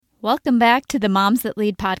Welcome back to the Moms That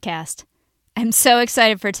Lead podcast. I'm so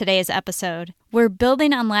excited for today's episode. We're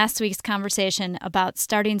building on last week's conversation about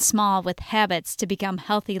starting small with habits to become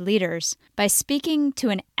healthy leaders by speaking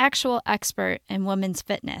to an actual expert in women's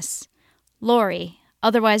fitness, Lori,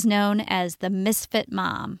 otherwise known as the Misfit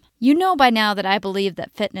Mom. You know by now that I believe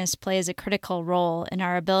that fitness plays a critical role in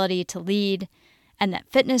our ability to lead, and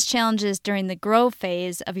that fitness challenges during the grow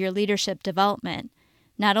phase of your leadership development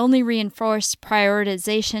not only reinforce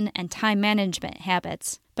prioritization and time management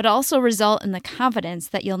habits, but also result in the confidence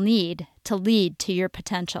that you'll need to lead to your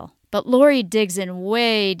potential. But Lori digs in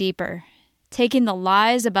way deeper, taking the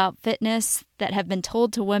lies about fitness that have been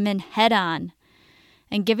told to women head on,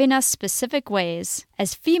 and giving us specific ways,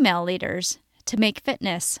 as female leaders, to make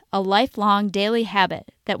fitness a lifelong daily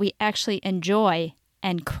habit that we actually enjoy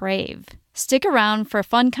and crave. Stick around for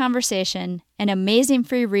fun conversation and amazing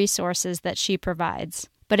free resources that she provides.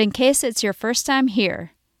 But in case it's your first time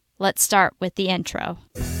here, let's start with the intro.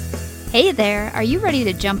 Hey there, are you ready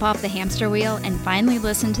to jump off the hamster wheel and finally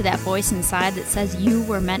listen to that voice inside that says you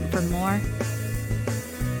were meant for more?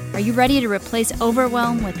 Are you ready to replace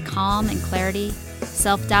overwhelm with calm and clarity,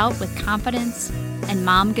 self-doubt with confidence, and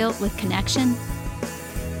mom guilt with connection?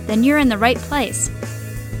 Then you're in the right place.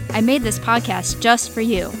 I made this podcast just for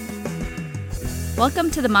you.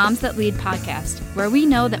 Welcome to the Moms That Lead podcast, where we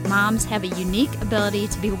know that moms have a unique ability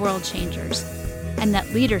to be world changers, and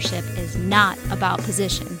that leadership is not about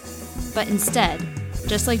position, but instead,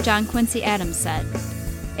 just like John Quincy Adams said,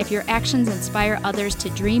 if your actions inspire others to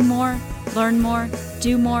dream more, learn more,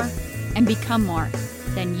 do more, and become more,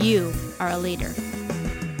 then you are a leader.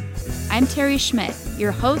 I'm Terry Schmidt,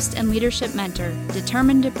 your host and leadership mentor,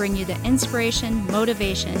 determined to bring you the inspiration,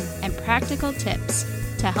 motivation, and practical tips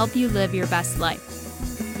to help you live your best life.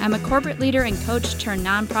 I'm a corporate leader and coach turned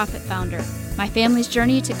nonprofit founder. My family's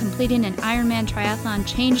journey to completing an Ironman triathlon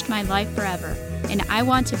changed my life forever, and I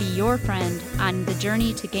want to be your friend on the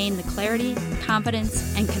journey to gain the clarity,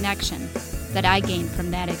 confidence, and connection that I gained from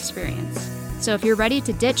that experience. So if you're ready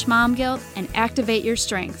to ditch mom guilt and activate your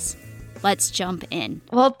strengths, let's jump in.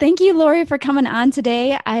 Well, thank you, Lori, for coming on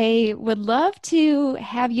today. I would love to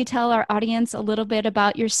have you tell our audience a little bit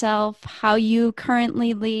about yourself, how you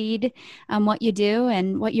currently lead, what you do,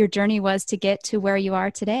 and what your journey was to get to where you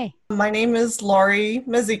are today. My name is Lori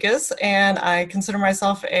Mazikas, and I consider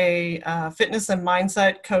myself a fitness and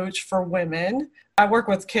mindset coach for women. I work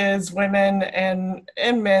with kids, women, and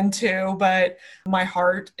men too, but my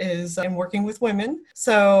heart is in working with women.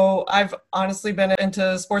 So I've honestly been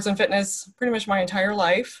into sports and fitness pretty much my entire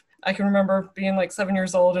life. I can remember being like 7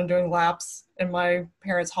 years old and doing laps in my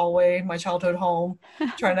parents' hallway, my childhood home,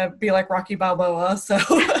 trying to be like Rocky Balboa. So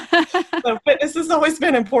fitness has always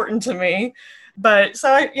been important to me. But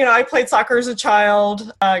so I played soccer as a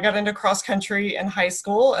child, got into cross country in high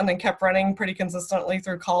school, and then kept running pretty consistently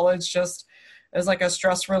through college, just as like a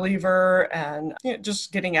stress reliever and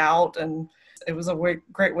just getting out. And it was a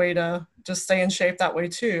great way to just stay in shape that way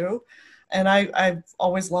too. And I've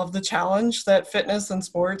always loved the challenge that fitness and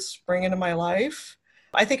sports bring into my life.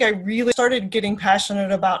 I think I really started getting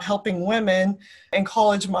passionate about helping women. In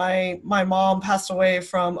college, my mom passed away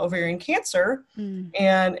from ovarian cancer.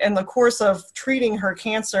 And in the course of treating her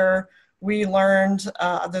cancer, we learned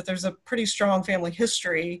that there's a pretty strong family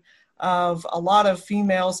history of a lot of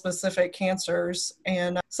female-specific cancers.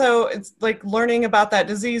 And so it's like learning about that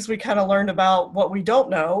disease, we kind of learned about what we don't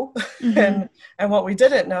know and what we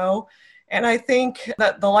didn't know. And I think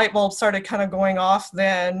that the light bulb started kind of going off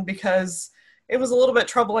then, because it was a little bit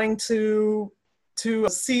troubling to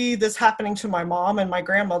see this happening to my mom and my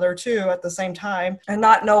grandmother too at the same time, and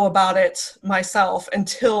not know about it myself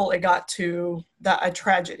until it got to a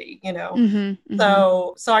tragedy,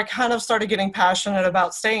 So I kind of started getting passionate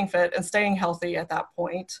about staying fit and staying healthy at that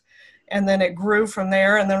point. And then it grew from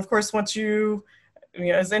there. And then of course, once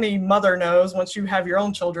as any mother knows, once you have your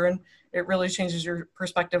own children, it really changes your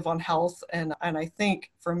perspective on health. And I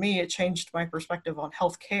think for me, it changed my perspective on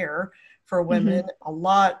health care for women a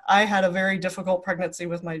lot. I had a very difficult pregnancy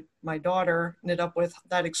with my daughter, ended up with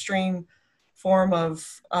that extreme form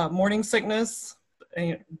of morning sickness,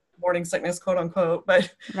 quote unquote,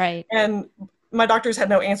 but right. And my doctors had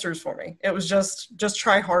no answers for me. It was just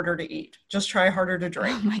try harder to eat, just try harder to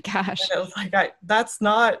drink. Oh my gosh. And it was like, that's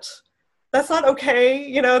not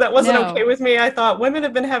okay. That wasn't okay with me. I thought women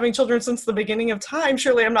have been having children since the beginning of time.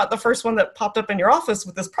 Surely I'm not the first one that popped up in your office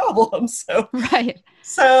with this problem. So, right.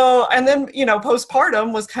 So, and then,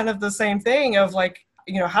 postpartum was kind of the same thing of like,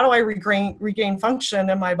 how do I regain function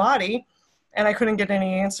in my body? And I couldn't get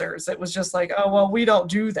any answers. It was just like, oh, well, we don't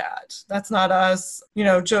do that. That's not us.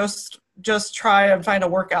 Just just try and find a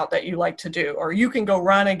workout that you like to do, or you can go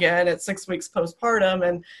run again at 6 weeks postpartum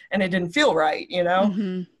and it didn't feel right, you know?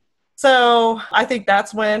 Mm-hmm. So I think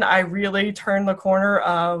that's when I really turned the corner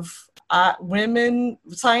of women.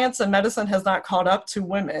 Science and medicine has not caught up to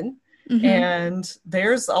women. Mm-hmm. And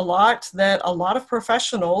there's a lot that a lot of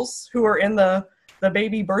professionals who are in the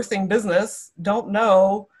baby birthing business don't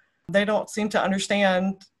know. They don't seem to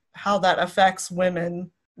understand how that affects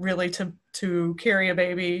women really to carry a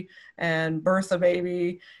baby and birth a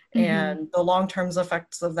baby, and the long-term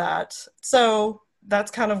effects of that. So that's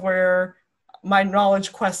kind of where my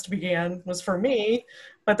knowledge quest began, was for me.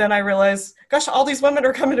 But then I realized, gosh, all these women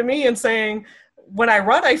are coming to me and saying, when I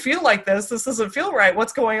run, I feel like this doesn't feel right.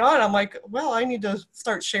 What's going on? I'm like, well, I need to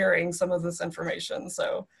start sharing some of this information.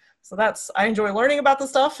 So I enjoy learning about the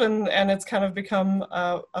stuff, and it's kind of become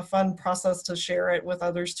a fun process to share it with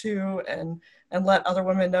others too, and let other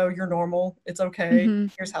women know you're normal. It's okay.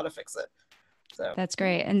 Here's how to fix it. So that's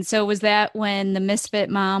great. And so was that when the Misfit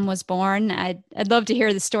Mom was born? I'd love to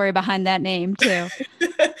hear the story behind that name too.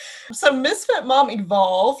 So Misfit Mom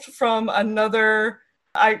evolved from another.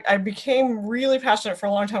 I became really passionate for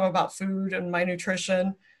a long time about food and my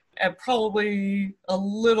nutrition, and probably a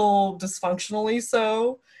little dysfunctionally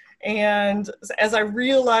so. And as I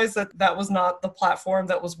realized that that was not the platform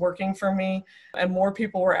that was working for me, and more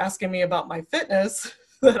people were asking me about my fitness,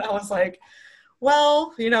 that I was like,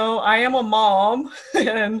 well, you know, I am a mom,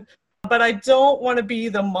 but I don't want to be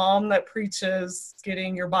the mom that preaches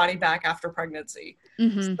getting your body back after pregnancy.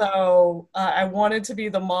 So I wanted to be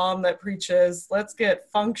the mom that preaches, let's get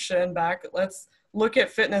function back. Let's look at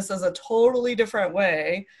fitness as a totally different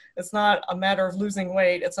way. It's not a matter of losing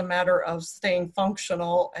weight. It's a matter of staying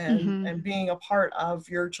functional and being a part of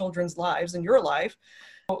your children's lives and your life.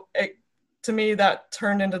 So to me, that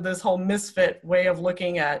turned into this whole misfit way of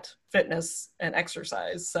looking at fitness and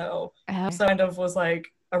exercise. So kind of was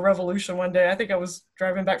like a revolution one day. I think I was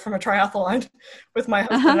driving back from a triathlon with my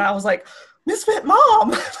husband, and I was like, Misfit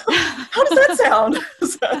Mom, how does that sound?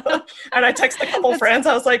 And I texted a couple friends.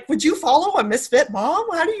 I was like, would you follow a Misfit Mom?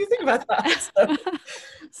 How do you think about that?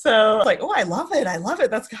 So like, oh, I love it. I love it.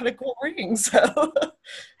 That's got a cool ring. So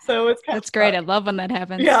it's kind That's great. I love when that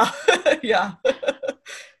happens. Yeah. Yeah.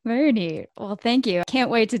 Very neat. Well, thank you. Can't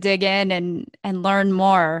wait to dig in and learn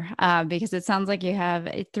more because it sounds like you have,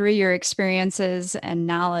 through your experiences and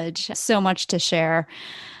knowledge, so much to share.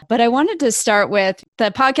 But I wanted to start with,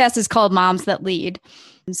 the podcast is called Moms That Lead.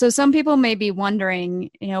 So some people may be wondering,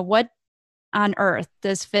 you know, what on earth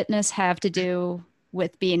does fitness have to do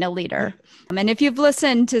with being a leader? And if you've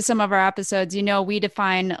listened to some of our episodes, you know we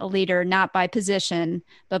define a leader not by position,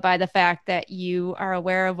 but by the fact that you are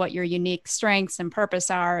aware of what your unique strengths and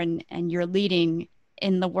purpose are, and you're leading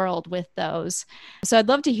in the world with those. So I'd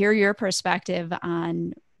love to hear your perspective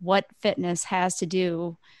on what fitness has to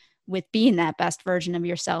do with being that best version of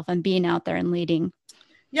yourself and being out there and leading.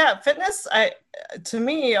 Yeah, fitness, to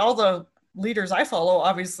me, all the leaders I follow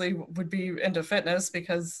obviously would be into fitness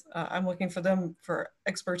because I'm looking for them for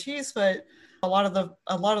expertise, but a lot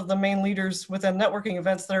of the main leaders within networking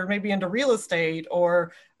events that are maybe into real estate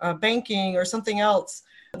or banking or something else,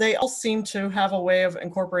 they all seem to have a way of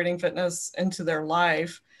incorporating fitness into their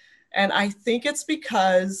life. And I think it's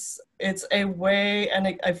because it's a way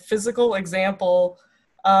and a physical example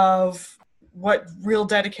of what real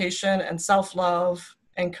dedication and self-love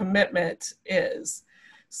and commitment is.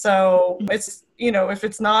 So it's, you know, if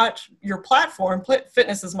it's not your platform,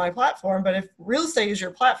 fitness is my platform, but if real estate is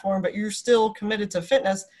your platform, but you're still committed to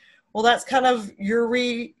fitness, well, that's kind of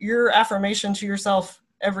your affirmation to yourself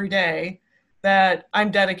every day that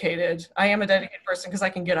I'm dedicated. I am a dedicated person because I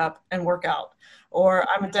can get up and work out. Or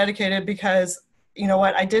I'm dedicated because, you know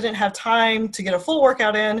what, I didn't have time to get a full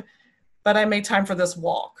workout in, but I made time for this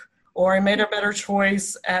walk. Or I made a better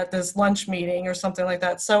choice at this lunch meeting or something like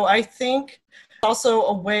that. So I think also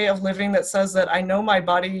a way of living that says that I know my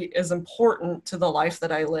body is important to the life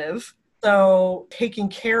that I live. So taking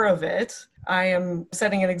care of it, I am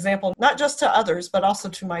setting an example, not just to others, but also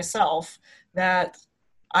to myself, that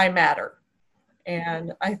I matter.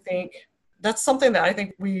 And I think that's something that I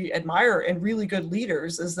think we admire in really good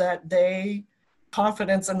leaders, is that they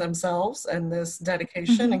confidence in themselves and this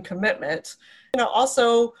dedication and commitment. You know,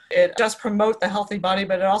 also it does promote the healthy body,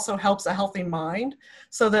 but it also helps a healthy mind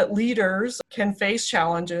so that leaders can face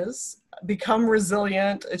challenges, become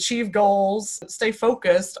resilient, achieve goals, stay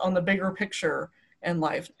focused on the bigger picture in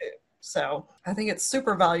life too. So I think it's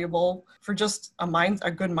super valuable for just a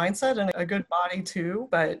good mindset and a good body too,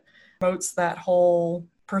 but promotes that whole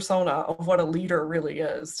persona of what a leader really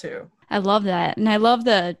is too. I love that. And I love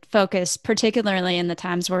the focus, particularly in the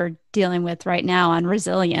times we're dealing with right now, on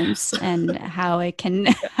resilience and how it can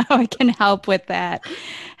how it can help with that.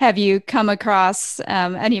 Have you come across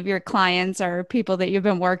any of your clients or people that you've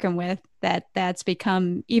been working with that's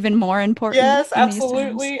become even more important Yes, in these times?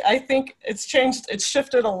 absolutely. I think it's changed, it's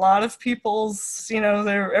shifted a lot of people's,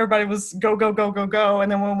 everybody was go, go, go, go, go.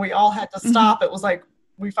 And then when we all had to Hmm. stop, it was like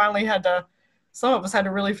we finally had to, some of us had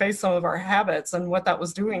to really face some of our habits and what that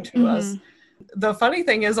was doing to us. Hmm. The funny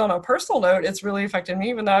thing is, on a personal note, it's really affected me,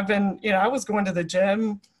 even though I've been, I was going to the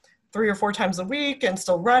gym 3 or 4 times a week and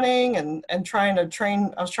still running and trying to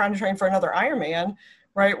train. I was trying to train for another Ironman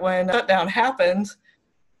right when shutdown happened.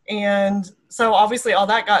 And so obviously all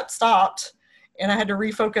that got stopped and I had to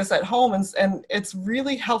refocus at home. And it's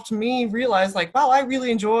really helped me realize like, wow, I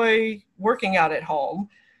really enjoy working out at home.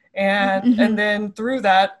 And Hmm. then through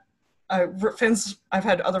that, I've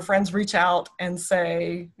had other friends reach out and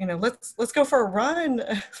say, let's go for a run.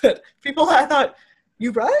 But people, I thought,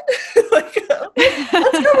 you run? Like, okay,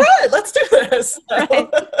 let's go run. Let's do this. So, Right.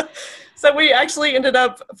 so we actually ended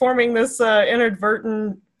up forming this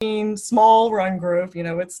inadvertent small run group.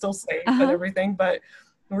 It's still safe and Uh-huh. everything, but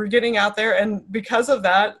we're getting out there. And because of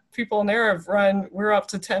that, people in there have run, we're up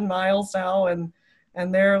to 10 miles now. And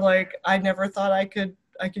they're like, I never thought I could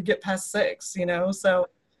get past 6. So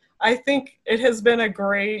I think it has been a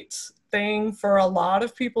great thing for a lot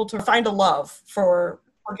of people to find a love for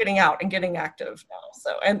getting out and getting active now.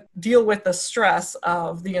 So, and deal with the stress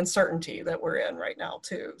of the uncertainty that we're in right now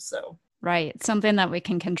too. So, Right. Something that we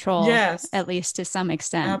can control, yes, at least to some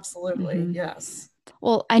extent. absolutely. Hmm. Yes.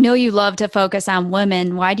 Well, I know you love to focus on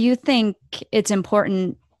women. Why do you think it's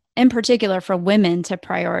important, in particular, for women to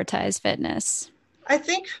prioritize fitness? I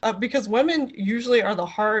think because women usually are the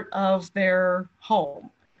heart of their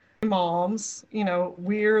home. Moms,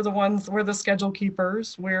 we're the schedule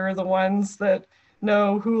keepers. We're the ones that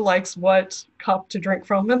know who likes what cup to drink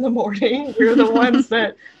from in the morning. We're the ones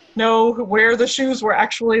that know where the shoes were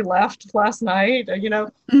actually left last night.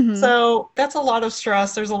 Hmm. So that's a lot of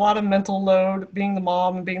stress. There's a lot of mental load being the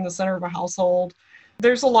mom and being the center of a household.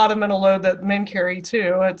 There's a lot of mental load that men carry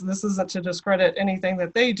too. This isn't to discredit anything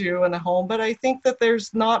that they do in the home, but I think that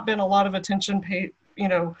there's not been a lot of attention paid,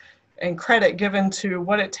 and credit given to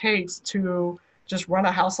what it takes to just run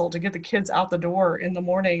a household, to get the kids out the door in the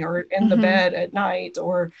morning or in the Hmm. bed at night,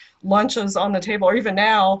 or lunches on the table, or even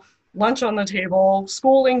now, lunch on the table,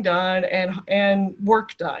 schooling done, and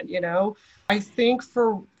work done. I think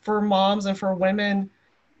for moms and for women,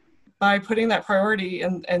 by putting that priority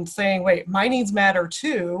and saying, wait, my needs matter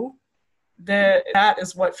too, that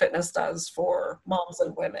is what fitness does for moms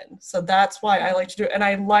and women. So that's why I like to do it. And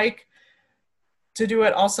I like to do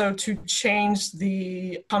it also to change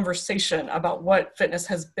the conversation about what fitness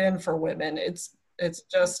has been for women. It's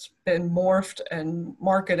just been morphed and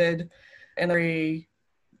marketed in a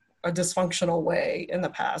dysfunctional way in the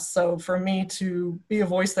past. So for me to be a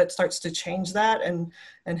voice that starts to change that and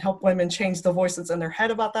help women change the voice that's in their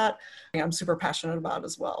head about that, I'm super passionate about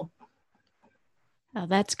as well. Oh,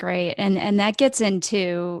 that's great. And that gets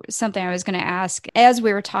into something I was going to ask. As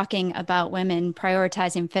we were talking about women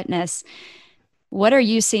prioritizing fitness, what are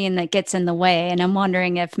you seeing that gets in the way? And I'm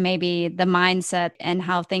wondering if maybe the mindset and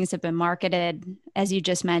how things have been marketed, as you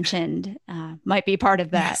just mentioned, might be part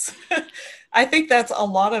of that. Yes. I think that's a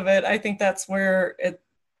lot of it. I think that's where it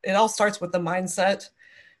all starts with the mindset.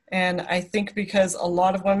 And I think because a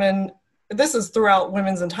lot of women, this is throughout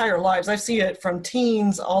women's entire lives. I see it from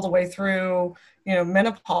teens all the way through,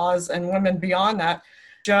 menopause and women beyond that.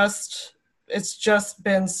 Just, it's just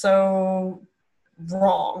been so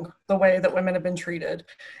wrong the way that women have been treated.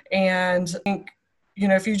 And I think,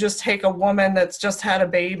 if you just take a woman that's just had a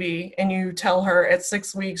baby and you tell her at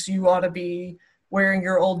 6 weeks you ought to be wearing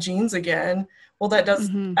your old jeans again, well, that does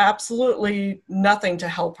Hmm. absolutely nothing to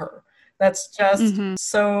help her. That's just Hmm.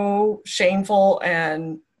 so shameful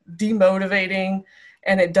and demotivating,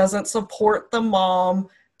 and it doesn't support the mom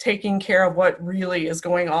taking care of what really is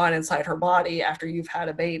going on inside her body after you've had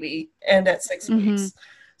a baby and at 6 weeks. Hmm.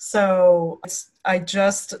 So I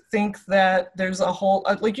just think that there's a whole,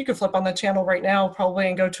 like you could flip on the channel right now probably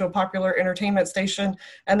and go to a popular entertainment station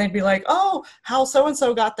and they'd be like, oh, how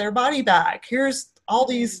so-and-so got their body back. Here's all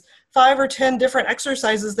these 5 or 10 different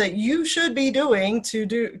exercises that you should be doing to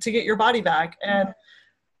get your body back. And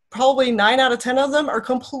probably 9 out of 10 of them are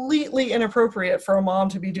completely inappropriate for a mom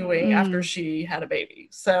to be doing after Hmm. she had a baby.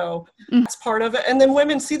 So that's part of it. And then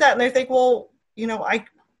women see that and they think, well,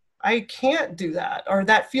 I can't do that, or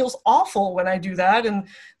that feels awful when I do that. And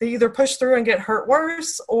they either push through and get hurt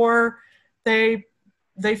worse, or they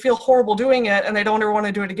they feel horrible doing it and they don't ever want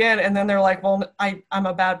to do it again. And then they're like, well, I'm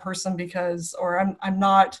a bad person because, or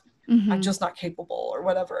I'm just not capable or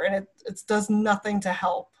whatever. And it does nothing to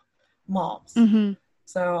help moms.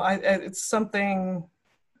 So it's something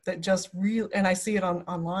that just really, and I see it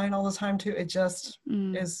online all the time too. It just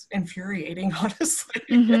is infuriating, honestly.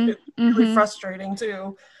 It's really frustrating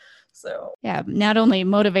too. So yeah, not only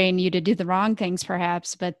motivating you to do the wrong things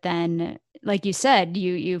perhaps, but then like you said,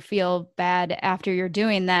 you feel bad after you're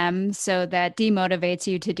doing them. So that demotivates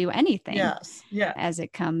you to do anything. Yes. Yeah. As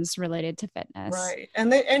it comes related to fitness. Right.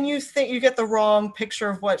 And you think you get the wrong picture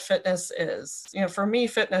of what fitness is. You know, for me,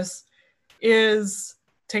 fitness is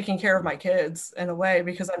taking care of my kids in a way,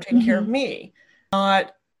 because I'm taking care of me.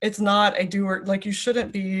 It's not a doer. Like, you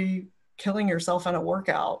shouldn't be killing yourself in a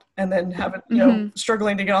workout and then having,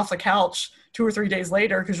 struggling to get off the couch 2 or 3 days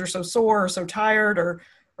later because you're so sore or so tired or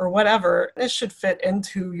whatever. It should fit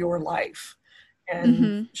into your life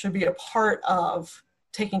and should be a part of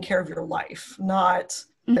taking care of your life, not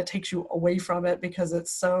that takes you away from it because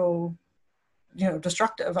it's so,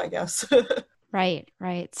 destructive, I guess. Right.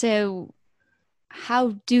 So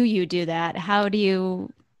how do you do that? How do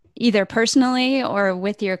you, either personally or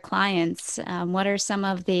with your clients, what are some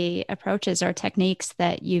of the approaches or techniques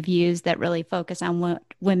that you've used that really focus on what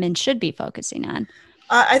women should be focusing on?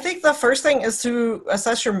 I think the first thing is to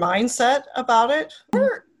assess your mindset about it.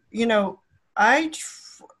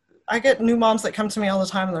 I get new moms that come to me all the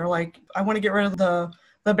time and they're like, I want to get rid of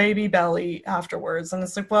the baby belly afterwards. And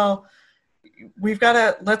it's like, well,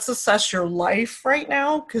 let's assess your life right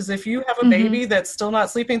now. Because if you have a baby that's still not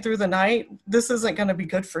sleeping through the night, this isn't going to be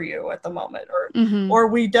good for you at the moment. Or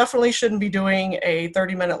we definitely shouldn't be doing a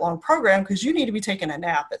 30-minute long program because you need to be taking a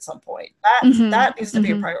nap at some point. That needs to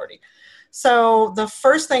be a priority. So the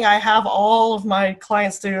first thing I have all of my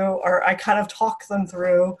clients do, or I kind of talk them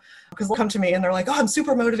through, because they'll come to me and they're like, oh, I'm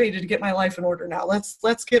super motivated to get my life in order now. Let's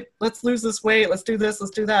lose this weight. Let's do this.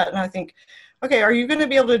 Let's do that. And I think, okay, are you going to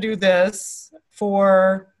be able to do this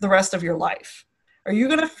for the rest of your life? Are you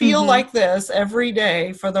going to feel like this every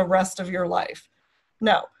day for the rest of your life?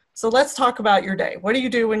 No. So let's talk about your day. What do you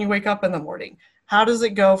do when you wake up in the morning? How does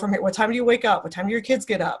it go from here? What time do you wake up? What time do your kids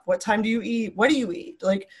get up? What time do you eat? What do you eat?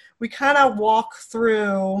 Like, we kind of walk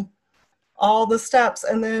through all the steps.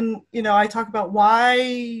 And then, I talk about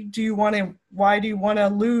why do you want to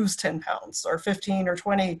lose 10 pounds or 15 or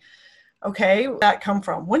 20? Okay, where did that come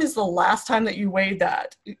from? When is the last time that you weighed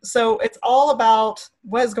that? So it's all about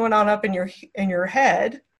what is going on up in your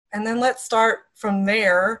head. And then let's start from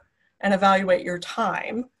there and evaluate your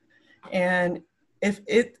time. And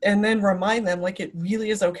then remind them, like, it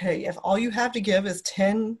really is okay. If all you have to give is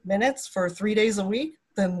 10 minutes for 3 days a week,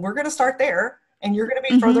 then we're going to start there. And you're going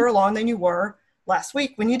to be further along than you were last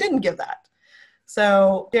week when you didn't give that.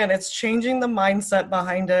 So again, it's changing the mindset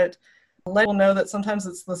behind it. Let people know that sometimes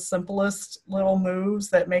it's the simplest little moves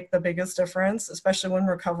that make the biggest difference, especially when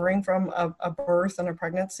recovering from a birth and a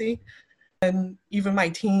pregnancy. And even my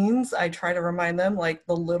teens, I try to remind them, like,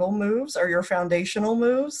 the little moves are your foundational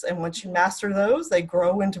moves. And once you master those, they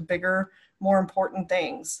grow into bigger, more important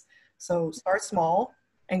things. So start small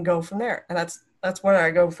and go from there. And that's where I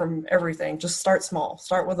go from everything. Just start small.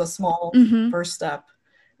 Start with a small first step.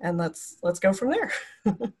 And let's go from there.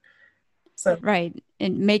 So right.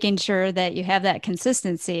 And making sure that you have that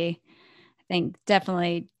consistency, I think,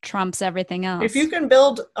 definitely trumps everything else. If you can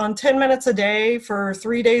build on 10 minutes a day for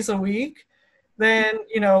 3 days a week, then,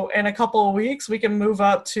 in a couple of weeks, we can move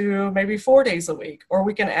up to maybe 4 days a week, or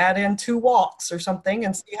we can add in 2 walks or something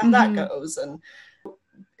and see how that goes. And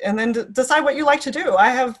then decide what you like to do. I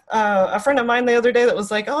have a friend of mine the other day that was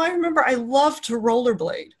like, oh, I remember I love to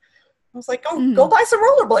rollerblade. I was like, go buy some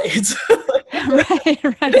rollerblades. Right.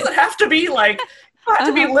 It doesn't have to be like, you have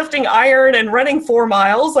to be lifting iron and running 4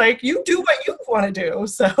 miles. Like, you do what you want to do.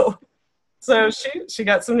 So she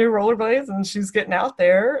got some new rollerblades and she's getting out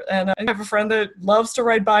there. And I have a friend that loves to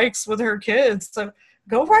ride bikes with her kids. So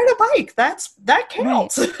go ride a bike. That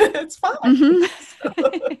counts. Right. It's fun.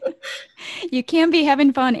 You can be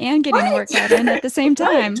having fun and getting a workout in at the same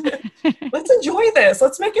time. Let's enjoy this.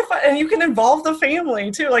 Let's make it fun. And you can involve the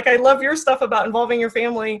family too. Like, I love your stuff about involving your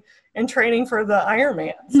family in training for the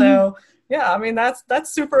Ironman. So yeah, I mean, that's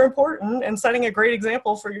super important, and setting a great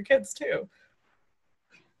example for your kids too.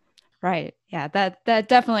 Right. Yeah, that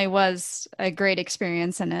definitely was a great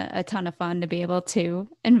experience and a ton of fun to be able to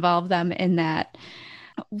involve them in that.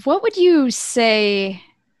 What would you say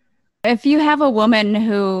if you have a woman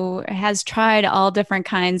who has tried all different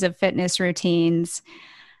kinds of fitness routines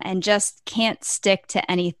and just can't stick to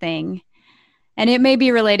anything? And it may be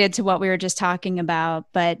related to what we were just talking about,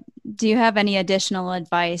 but do you have any additional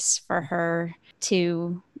advice for her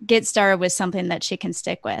to get started with something that she can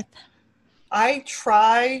stick with? I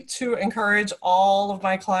try to encourage all of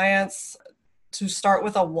my clients to start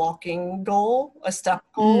with a walking goal, a step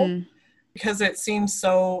goal, Mm. because it seems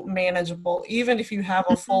so manageable. Even if you have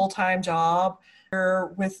a Mhm. full-time job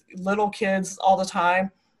or with little kids all the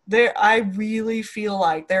time, I really feel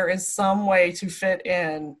like there is some way to fit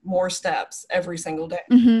in more steps every single day.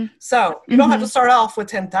 Mhm. So you don't have to Mhm. start off with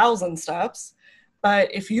 10,000 steps,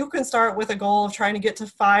 but if you can start with a goal of trying to get to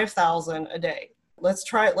 5,000 a day, let's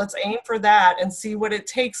aim for that and see what it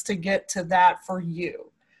takes to get to that for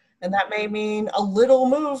you. And that may mean a little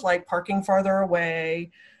move like parking farther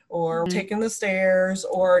away or Mhm. taking the stairs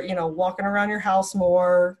or, walking around your house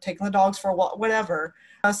more, taking the dogs for a walk, whatever.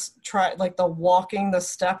 Us try like the walking the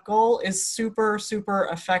step goal is super, super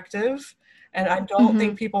effective. And I don't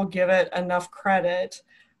think Mhm. people give it enough credit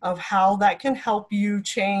of how that can help you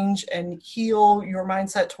change and heal your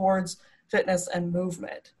mindset towards fitness and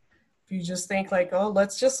movement. If you just think like, oh,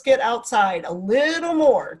 let's just get outside a little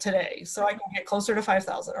more today so I can get closer to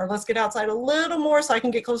 5,000, or let's get outside a little more so I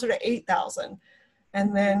can get closer to 8,000.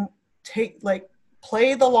 And then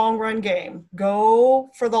play the long run game.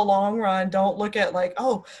 Go for the long run. Don't look at like,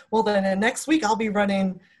 oh, well then next week I'll be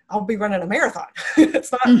running a marathon.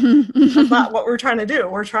 It's not Mhm. That's not Mhm. what we're trying to do.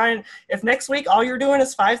 If next week all you're doing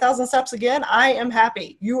is 5,000 steps again, I am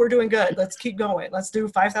happy. You are doing good. Let's keep going. Let's do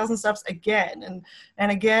 5,000 steps again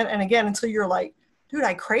and again and again until you're like, dude,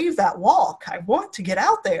 I crave that walk. I want to get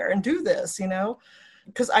out there and do this,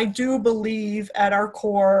 because I do believe at our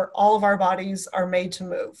core, all of our bodies are made to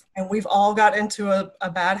move. And we've all got into a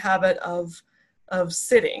bad habit of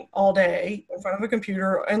sitting all day in front of a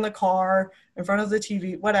computer, in the car, in front of the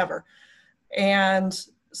TV, whatever. And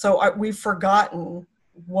so we've forgotten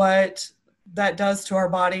what that does to our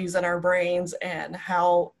bodies and our brains and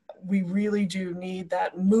how we really do need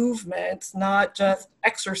that movement, not just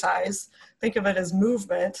exercise. Think of it as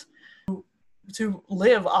movement to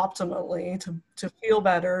live optimally, to feel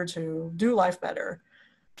better, to do life better.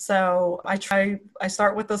 So I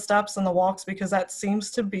start with the steps and the walks because that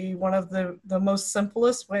seems to be one of the most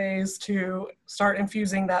simplest ways to start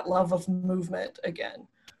infusing that love of movement again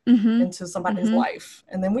Mhm. into somebody's Mhm. life.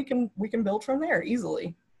 And then we can build from there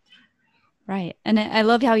easily. Right. And I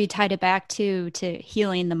love how you tied it back to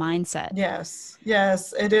healing the mindset. Yes,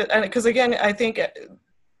 it is. And because again, I think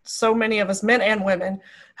so many of us, men and women,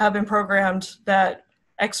 have been programmed that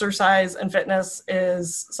exercise and fitness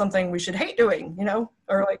is something we should hate doing,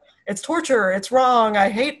 or like it's torture, it's wrong, I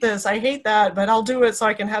hate this, I hate that, but I'll do it so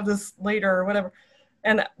I can have this later or whatever.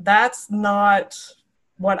 And that's not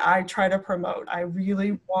what I try to promote. I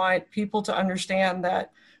really want people to understand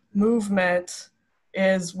that movement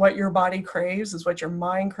is what your body craves, is what your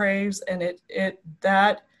mind craves, and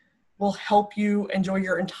that will help you enjoy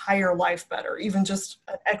your entire life better. Even just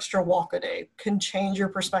an extra walk a day can change your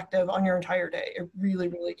perspective on your entire day. It really,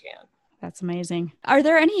 really can. That's amazing. Are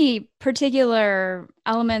there any particular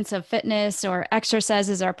elements of fitness or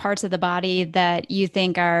exercises or parts of the body that you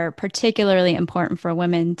think are particularly important for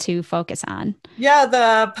women to focus on? Yeah,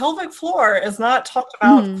 the pelvic floor is not talked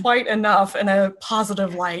about Mhm. quite enough in a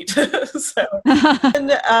positive light. So,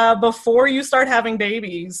 before you start having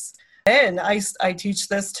babies, and I teach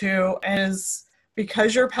this too, is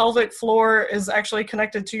because your pelvic floor is actually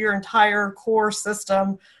connected to your entire core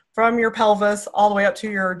system from your pelvis all the way up to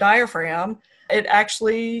your diaphragm.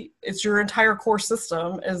 It's your entire core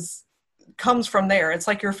system is comes from there. It's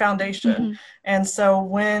like your foundation. Mhm. And so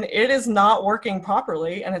when it is not working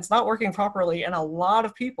properly, and it's not working properly in a lot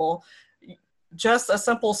of people, just a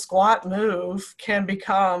simple squat move can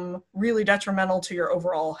become really detrimental to your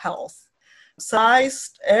overall health. So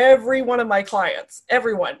every one of my clients,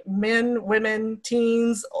 everyone, men, women,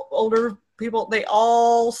 teens, older people, they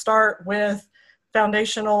all start with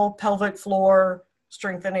foundational pelvic floor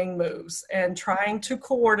strengthening moves and trying to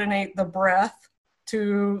coordinate the breath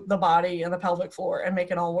to the body and the pelvic floor and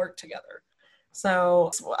make it all work together.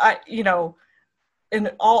 So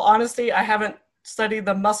in all honesty, I haven't studied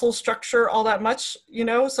the muscle structure all that much,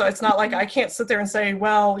 so it's not like I can't sit there and say,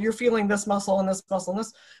 well, you're feeling this muscle and this muscle and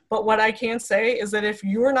this. But what I can say is that if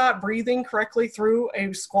you're not breathing correctly through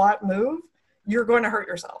a squat move, you're going to hurt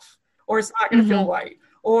yourself, or it's not going to feel Mhm. right,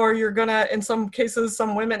 or you're going to, in some cases,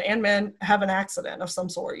 some women and men have an accident of some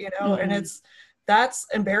sort, and Mhm. that's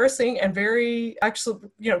embarrassing and very actually,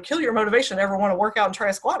 kill your motivation to ever want to work out and try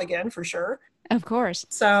a squat again, for sure. Of course.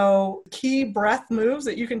 So key breath moves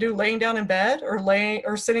that you can do laying down in bed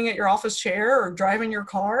or sitting at your office chair or driving your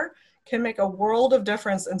car can make a world of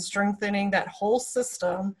difference in strengthening that whole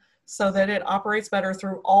system so that it operates better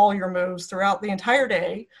through all your moves throughout the entire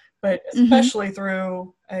day, but especially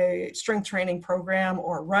through a strength training program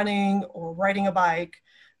or running or riding a bike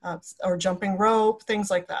or jumping rope, things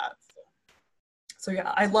like that. So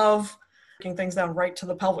yeah, I love breaking things down right to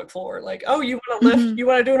the pelvic floor. Like, oh, you want to lift, you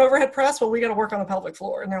want to do an overhead press? Well, we got to work on the pelvic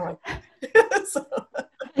floor. And they're like, so,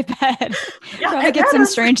 I bet. yeah, Probably get some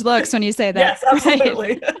strange looks when you say that. Yes,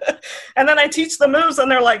 absolutely. Right? And then I teach the moves and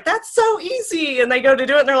they're like, that's so easy. And they go to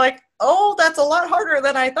do it and they're like, oh, that's a lot harder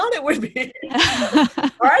than I thought it would be.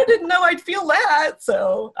 Or I didn't know I'd feel that.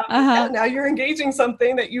 So yeah, now you're engaging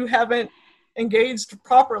something that you haven't engaged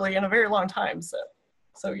properly in a very long time.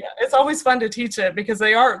 So yeah, it's always fun to teach it because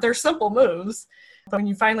they're simple moves. But when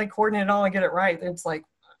you finally coordinate it all and get it right, it's like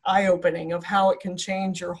eye-opening of how it can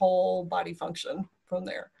change your whole body function from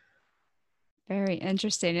there. Very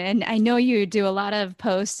interesting. And I know you do a lot of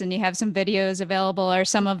posts and you have some videos available. Are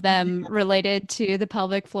some of them related to the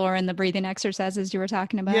pelvic floor and the breathing exercises you were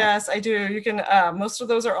talking about? Yes, I do. You can, most of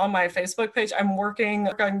those are on my Facebook page. I'm working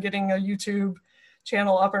on getting a YouTube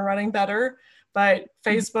channel up and running better. But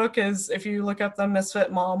Facebook is, if you look up the Misfit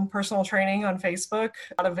Mom Personal Training on Facebook,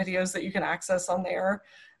 a lot of videos that you can access on there.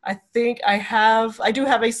 I think I do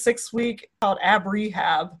have a 6-week called Ab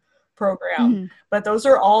Rehab program, but those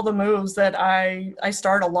are all the moves that I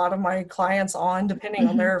start a lot of my clients on, depending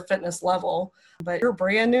on their fitness level. But if you're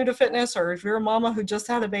brand new to fitness, or if you're a mama who just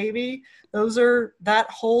had a baby, that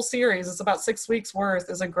whole series, it's about 6 weeks worth,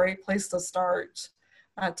 is a great place to start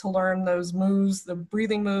to learn those moves, the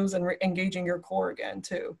breathing moves, and engaging your core again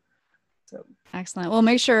too. So excellent. We'll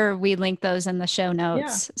make sure we link those in the show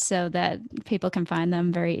notes so that people can find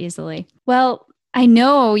them very easily. Well, I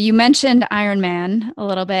know you mentioned Ironman a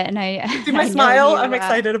little bit, and see my smile. I'm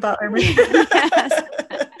excited about Ironman. Yes.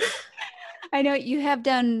 I know you have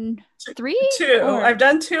done 3? 2. I've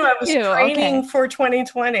done 2. I was training for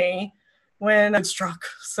 2020 when it struck.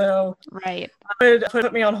 So right. It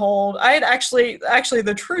put me on hold. I had actually,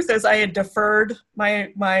 the truth is I had deferred my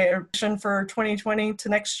audition for 2020 to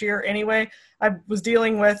next year anyway. I was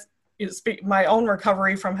dealing with my own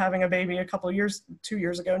recovery from having a baby 2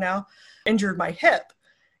 years ago now, injured my hip.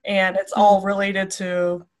 And it's all related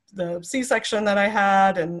to the C-section that I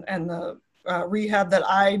had and the rehab that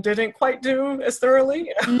I didn't quite do as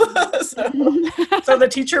thoroughly. So the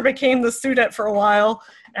teacher became the student for a while,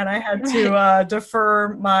 and I had to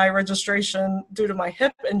defer my registration due to my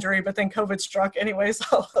hip injury, but then COVID struck anyway. So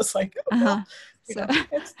I was like,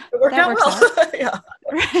 it worked out well. Yeah.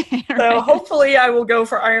 So hopefully I will go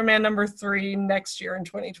for Ironman number 3 next year in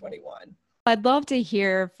 2021. I'd love to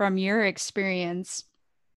hear from your experience,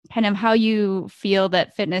 kind of how you feel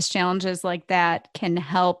that fitness challenges like that can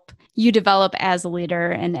help you develop as a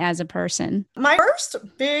leader and as a person. My first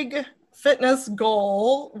big fitness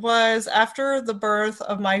goal was after the birth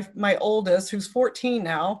of my oldest, who's 14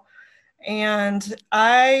 now. And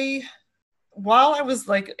while I was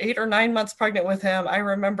like 8 or 9 months pregnant with him, I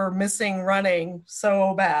remember missing running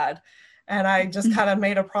so bad. And I just kind of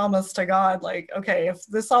made a promise to God, like, okay, if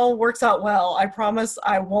this all works out well, I promise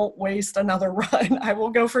I won't waste another run. I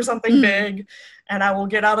will go for something big, and I will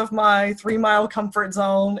get out of my 3-mile comfort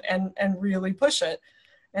zone and really push it.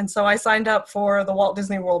 And so I signed up for the Walt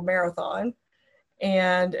Disney World Marathon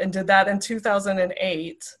and did that in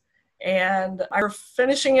 2008. And I was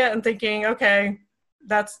finishing it and thinking, okay,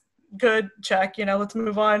 that's good, check, let's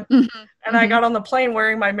move on. And I got on the plane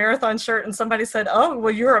wearing my marathon shirt, and somebody said, oh,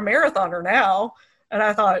 well, you're a marathoner now. And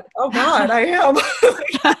I thought, oh God, I am.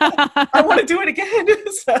 I want to do it again.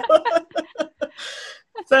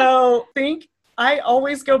 So I think I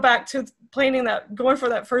always go back to going for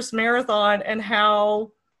that first marathon, and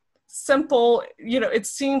how simple, it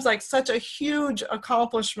seems like such a huge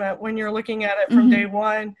accomplishment when you're looking at it from day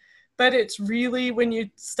one. But it's really, when you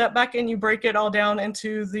step back and you break it all down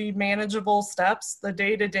into the manageable steps, the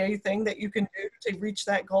day-to-day thing that you can do to reach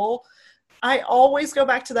that goal. I always go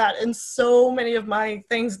back to that in so many of my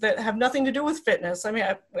things that have nothing to do with fitness. I mean,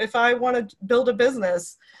 if I want to build a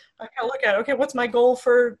business, I kind of look at, okay, what's my goal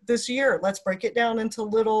for this year? Let's break it down into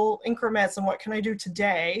little increments, and what can I do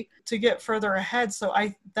today to get further ahead? So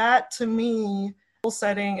that to me, goal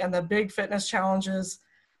setting and the big fitness challenges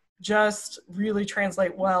just really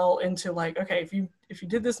translate well into like, okay, if you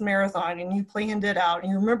did this marathon and you planned it out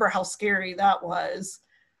and you remember how scary that was,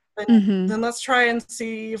 then let's try and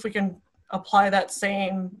see if we can apply that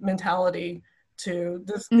same mentality to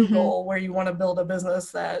this new goal where you want to build a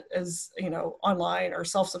business that is, online or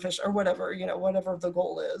self-sufficient or whatever, whatever the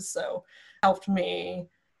goal is. So it helped me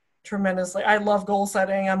tremendously. I love goal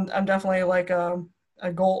setting. I'm definitely like a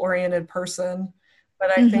goal-oriented person,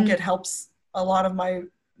 but I think it helps a lot of my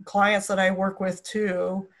clients that I work with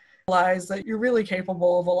too realize that you're really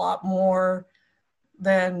capable of a lot more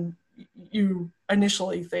than you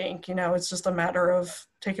initially think. It's just a matter of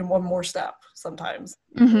taking one more step sometimes.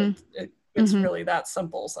 It's really that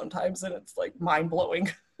simple sometimes, and it's like mind-blowing.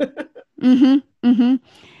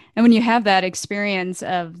 And when you have that experience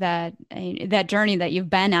of that journey that you've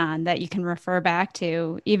been on that you can refer back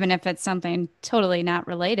to, even if it's something totally not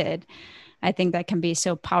related, I think that can be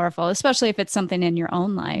so powerful, especially if it's something in your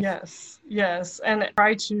own life. Yes. And I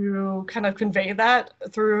try to kind of convey that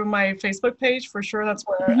through my Facebook page for sure. That's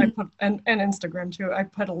where I put, and Instagram too. I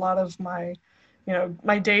put a lot of my,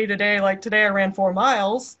 my day to day, like today I ran 4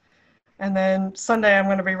 miles. And then Sunday, I'm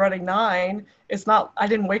going to be running 9. It's not, I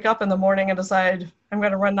didn't wake up in the morning and decide I'm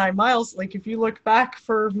going to run 9 miles. Like if you look back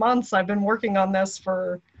for months, I've been working on this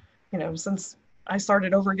for, since I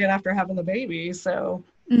started over again after having the baby. So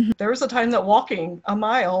there was a time that walking a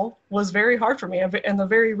mile was very hard for me in the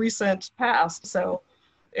very recent past. So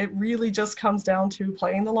it really just comes down to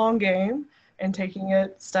playing the long game and taking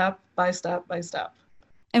it step by step by step.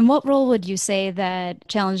 And what role would you say that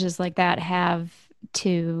challenges like that have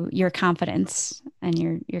to your confidence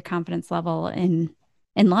and your confidence level in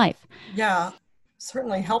life? Yeah,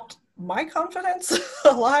 certainly helped my confidence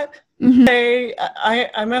a lot.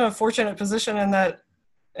 I'm in a fortunate position in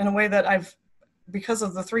a way that because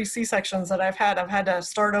of the 3 C-sections that I've had to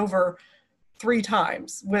start over 3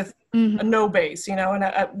 times with no base,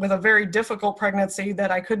 and with a very difficult pregnancy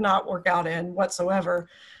that I could not work out in whatsoever.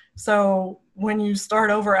 So when you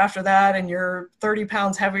start over after that and you're 30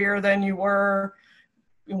 pounds heavier than you were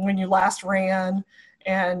when you last ran,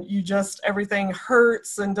 and everything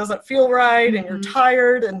hurts and doesn't feel right, and you're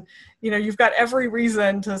tired, and you've got every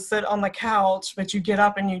reason to sit on the couch, but you get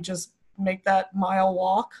up and you just make that mile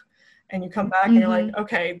walk, and you come back and you're like,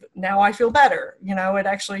 okay, now I feel better. It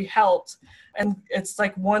actually helped. And it's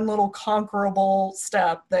like one little conquerable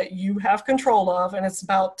step that you have control of, and it's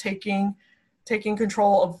about taking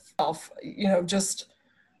control of self, just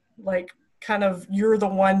like kind of you're the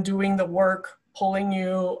one doing the work, pulling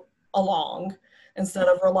you along instead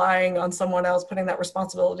of relying on someone else, putting that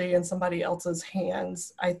responsibility in somebody else's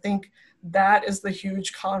hands. I think that is the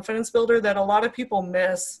huge confidence builder that a lot of people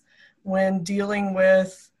miss when dealing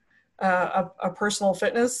with a personal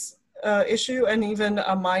fitness issue and even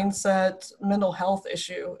a mindset, mental health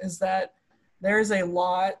issue, is that there's a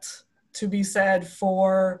lot to be said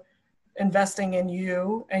for investing in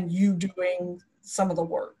you and you doing some of the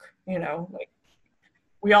work. Like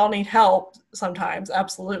we all need help sometimes,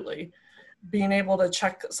 absolutely. Being able to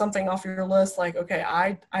check something off your list, like, okay,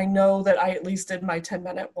 I know that I at least did my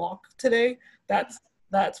 10-minute walk today. That's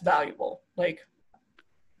valuable. Like,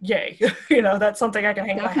 yay. That's something I can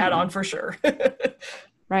hang my hat on for sure.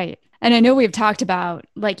 Right. And I know we've talked about,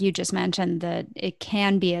 like you just mentioned, that it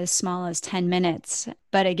can be as small as 10 minutes.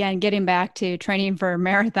 But again, getting back to training for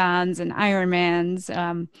marathons and Ironmans,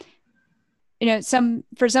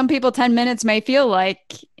 for some people, 10 minutes may feel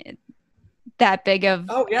like that big of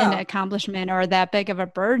an accomplishment or that big of a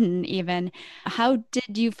burden even. How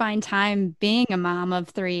did you find time being a mom of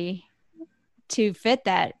 3 to fit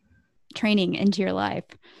that training into your life?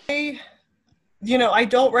 I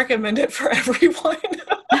don't recommend it for everyone.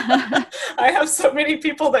 I have so many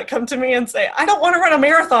people that come to me and say, I don't want to run a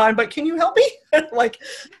marathon, but can you help me? Like,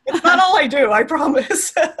 it's not all I do, I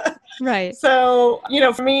promise. Right. So,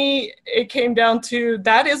 for me, it came down to,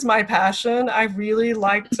 that is my passion. I really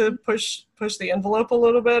like to push the envelope a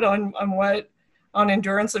little bit on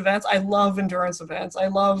endurance events. I love endurance events. I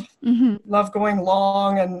love going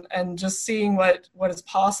long and just seeing what is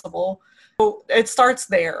possible. So it starts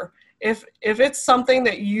there. If it's something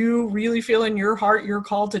that you really feel in your heart you're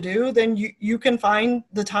called to do, then you can find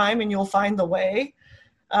the time and you'll find the way.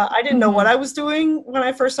 I didn't know what I was doing when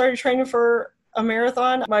I first started training for a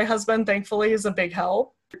marathon. My husband, thankfully, is a big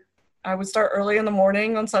help. I would start early in the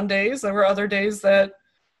morning on Sundays. There were other days that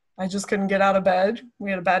I just couldn't get out of bed. We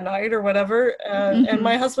had a bad night or whatever. And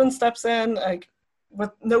my husband steps in, like,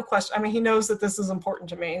 with no question. I mean, he knows that this is important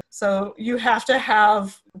to me. So you have to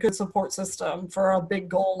have a good support system for a big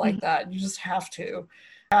goal like that. You just have to.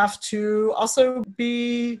 Also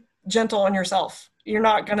be gentle on yourself. You're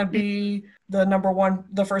not going to be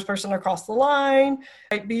the first person across the line.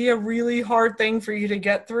 It might be a really hard thing for you to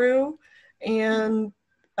get through. And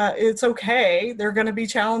it's okay. There are going to be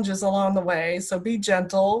challenges along the way. So be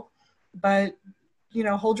gentle, but,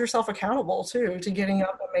 hold yourself accountable too, to getting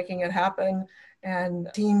up and making it happen. And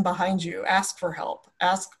team behind you, ask for help.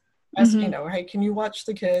 Ask, hey, can you watch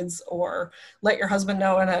the kids, or let your husband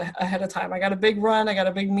know ahead of time. I got a big run, I got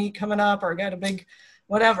a big meet coming up, or I got a big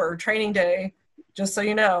whatever training day, just so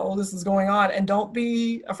you know this is going on, and don't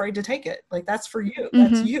be afraid to take it. Like, that's for you.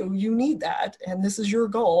 That's you need that, and this is your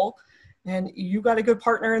goal, and you got a good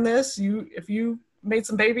partner in this. If you made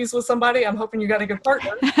some babies with somebody, I'm hoping you got a good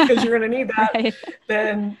partner because you're going to need that. Right.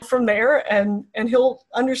 Then from there, and he'll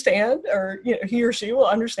understand, or he or she will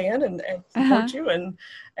understand and support you,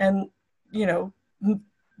 and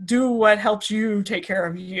do what helps you take care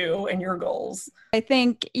of you and your goals. I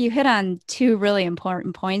think you hit on two really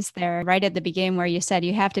important points there right at the beginning, where you said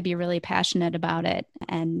you have to be really passionate about it.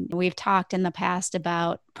 And we've talked in the past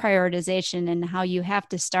about prioritization and how you have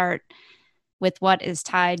to start with what is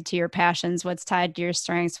tied to your passions, what's tied to your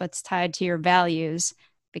strengths, what's tied to your values,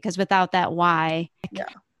 because without that why.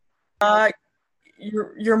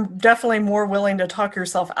 You're definitely more willing to talk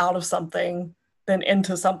yourself out of something than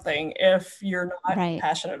into something if you're not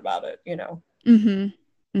passionate about it, Mm-hmm.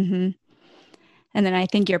 Mm-hmm. And then I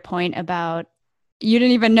think your point about you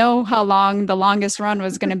didn't even know how long the longest run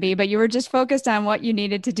was going to be, but you were just focused on what you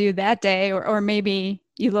needed to do that day, or maybe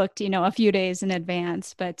you looked, a few days in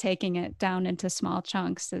advance, but taking it down into small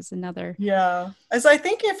chunks is another. Yeah. As I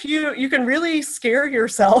think if you can really scare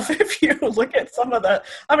yourself if you look at some of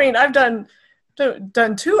I've done 2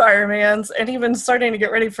 Ironmans, and even starting to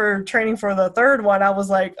get ready for training for the third one, I was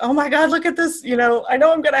like, oh my God, look at this. I know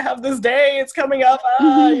I'm going to have this day. It's coming up.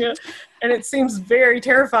 And it seems very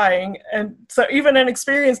terrifying. And so even an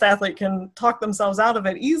experienced athlete can talk themselves out of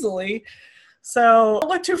it easily. So don't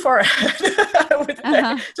look too far ahead.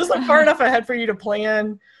 Just look far enough ahead for you to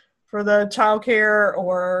plan for the childcare,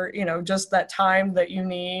 or, just that time that you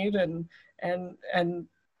need, and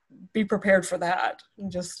be prepared for that.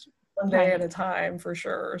 And just one day at a time, for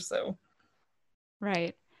sure. So.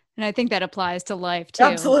 Right. And I think that applies to life too.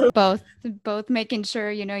 Absolutely. Both making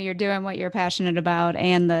sure, you're doing what you're passionate about,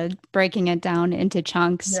 and the breaking it down into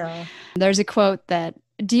chunks. Yeah. There's a quote that,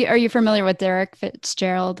 are you familiar with Derek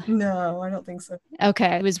Fitzgerald? No, I don't think so.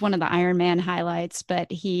 Okay. It was one of the Ironman highlights,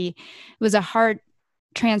 but he was a heart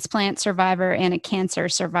transplant survivor and a cancer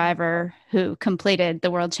survivor who completed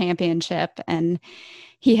the world championship. And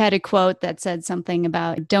he had a quote that said something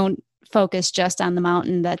about, don't focus just on the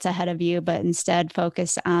mountain that's ahead of you, but instead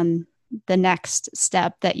focus on the next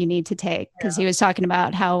step that you need to take. Because he was talking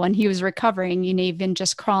about how when he was recovering, even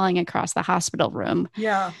just crawling across the hospital room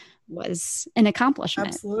was an accomplishment.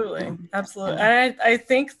 Absolutely. Absolutely. And I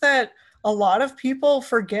think that a lot of people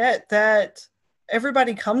forget that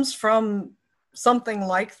everybody comes from something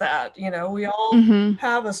like that. We all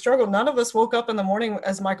have a struggle. None of us woke up in the morning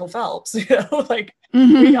as Michael Phelps,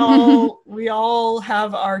 we all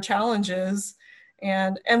have our challenges,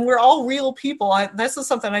 and we're all real people. This is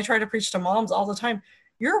something I try to preach to moms all the time.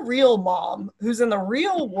 You're a real mom who's in the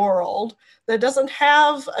real world that doesn't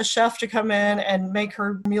have a chef to come in and make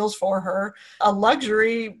her meals for her. A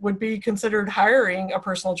luxury would be considered hiring a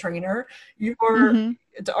personal trainer.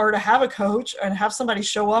 Or to have a coach and have somebody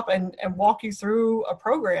show up and walk you through a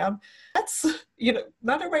program. That's,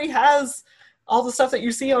 not everybody has all the stuff that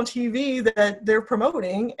you see on TV that they're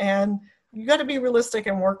promoting, and you got to be realistic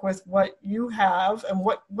and work with what you have and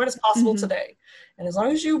what is possible today. And as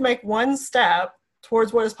long as you make one step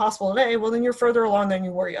towards what is possible today, well, then you're further along than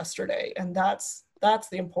you were yesterday. And that's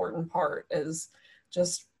the important part, is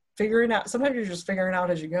just figuring out. Sometimes you're just figuring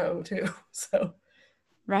out as you go too. So.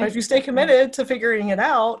 Right. But if you stay committed to figuring it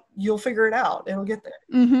out, you'll figure it out. It'll get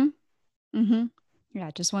there.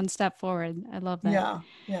 Yeah, just one step forward. I love that.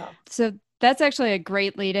 Yeah. So that's actually a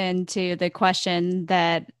great lead into the question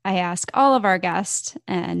that I ask all of our guests.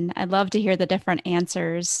 And I'd love to hear the different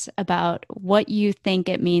answers about what you think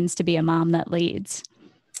it means to be a mom that leads.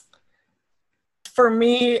 For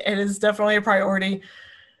me, it is definitely a priority.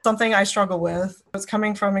 Something I struggle with. It's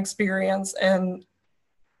coming from experience and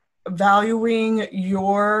valuing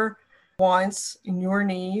your wants and your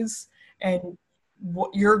needs and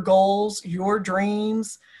your goals, your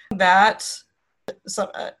dreams.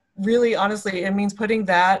 Really, honestly, it means putting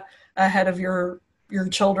that ahead of your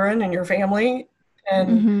children and your family,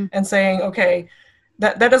 and saying, okay,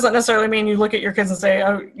 that doesn't necessarily mean you look at your kids and say,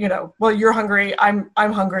 oh, well, you're hungry. I'm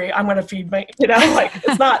hungry. I'm going to feed me.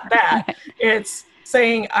 It's not that. It's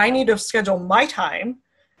saying, I need to schedule my time,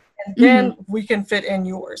 and then we can fit in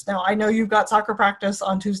yours. Now, I know you've got soccer practice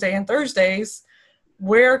on Tuesday and Thursdays.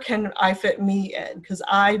 Where can I fit me in? Because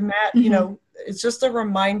it's just a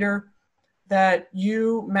reminder that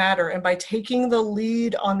you matter. And by taking the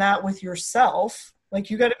lead on that with yourself,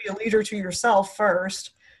 you got to be a leader to yourself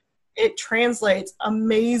first, it translates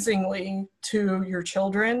amazingly to your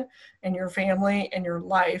children and your family and your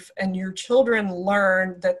life. And your children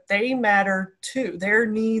learn that they matter too. Their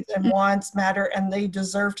needs and wants matter, and they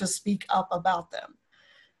deserve to speak up about them.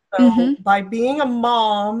 So by being a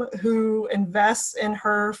mom who invests in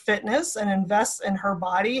her fitness and invests in her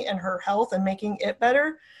body and her health and making it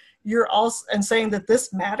better, you're also, and saying that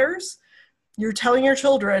this matters, you're telling your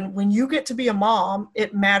children, when you get to be a mom,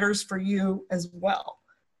 it matters for you as well.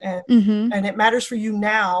 And, and it matters for you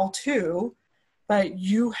now too, but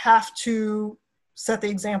you have to set the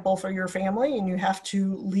example for your family, and you have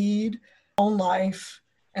to lead your own life.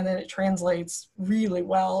 And then it translates really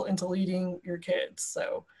well into leading your kids.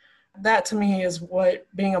 So that to me is what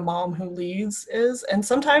being a mom who leads is. And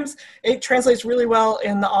sometimes it translates really well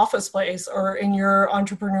in the office place or in your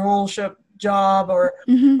entrepreneurship job or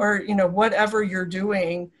whatever you're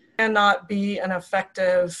doing. Cannot be an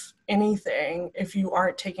effective anything if you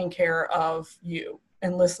aren't taking care of you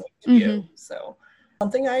and listening to you. So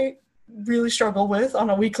something I really struggle with on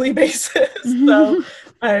a weekly basis. So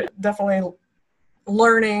I definitely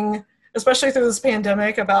learning, especially through this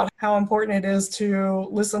pandemic, about how important it is to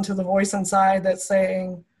listen to the voice inside that's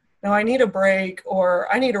saying, no, I need a break, or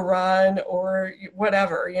I need to run, or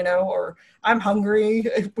whatever, or I'm hungry.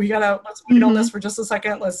 Let's wait on this for just a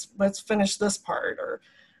second. Let's finish this part or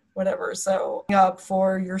whatever. So up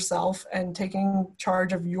for yourself and taking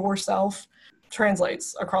charge of yourself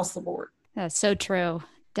translates across the board. That's so true.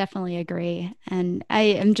 Definitely agree. And I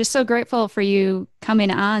am just so grateful for you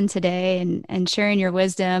coming on today and sharing your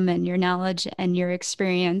wisdom and your knowledge and your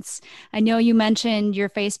experience. I know you mentioned your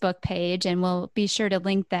Facebook page, and we'll be sure to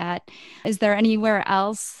link that. Is there anywhere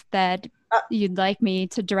else that you'd like me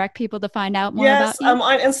to direct people to find out more about you? Yes, I'm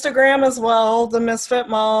on Instagram as well, The Misfit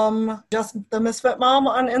Mom, just The Misfit Mom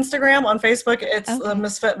on Instagram. On Facebook, it's The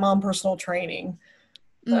Misfit Mom Personal Training.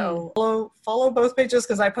 So follow both pages,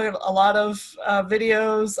 because I put a lot of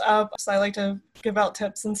videos up. So I like to give out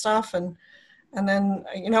tips and stuff. And then,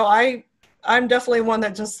 I'm definitely one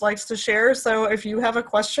that just likes to share. So if you have a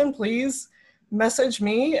question, please message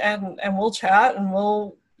me and we'll chat, and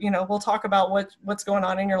we'll talk about what's going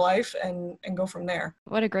on in your life and go from there.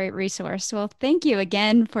 What a great resource. Well, thank you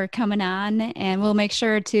again for coming on, and we'll make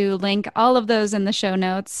sure to link all of those in the show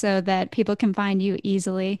notes so that people can find you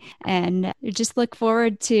easily. And just look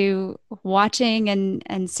forward to watching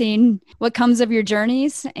and seeing what comes of your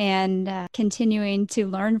journeys and continuing to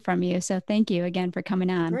learn from you. So thank you again for coming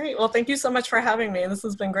on. Great. Well, thank you so much for having me. This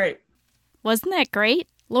has been great. Wasn't that great?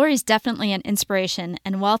 Lori's definitely an inspiration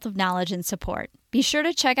and wealth of knowledge and support. Be sure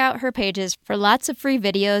to check out her pages for lots of free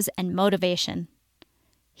videos and motivation.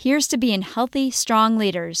 Here's to being healthy, strong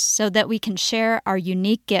leaders so that we can share our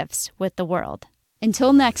unique gifts with the world.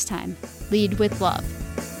 Until next time, lead with love.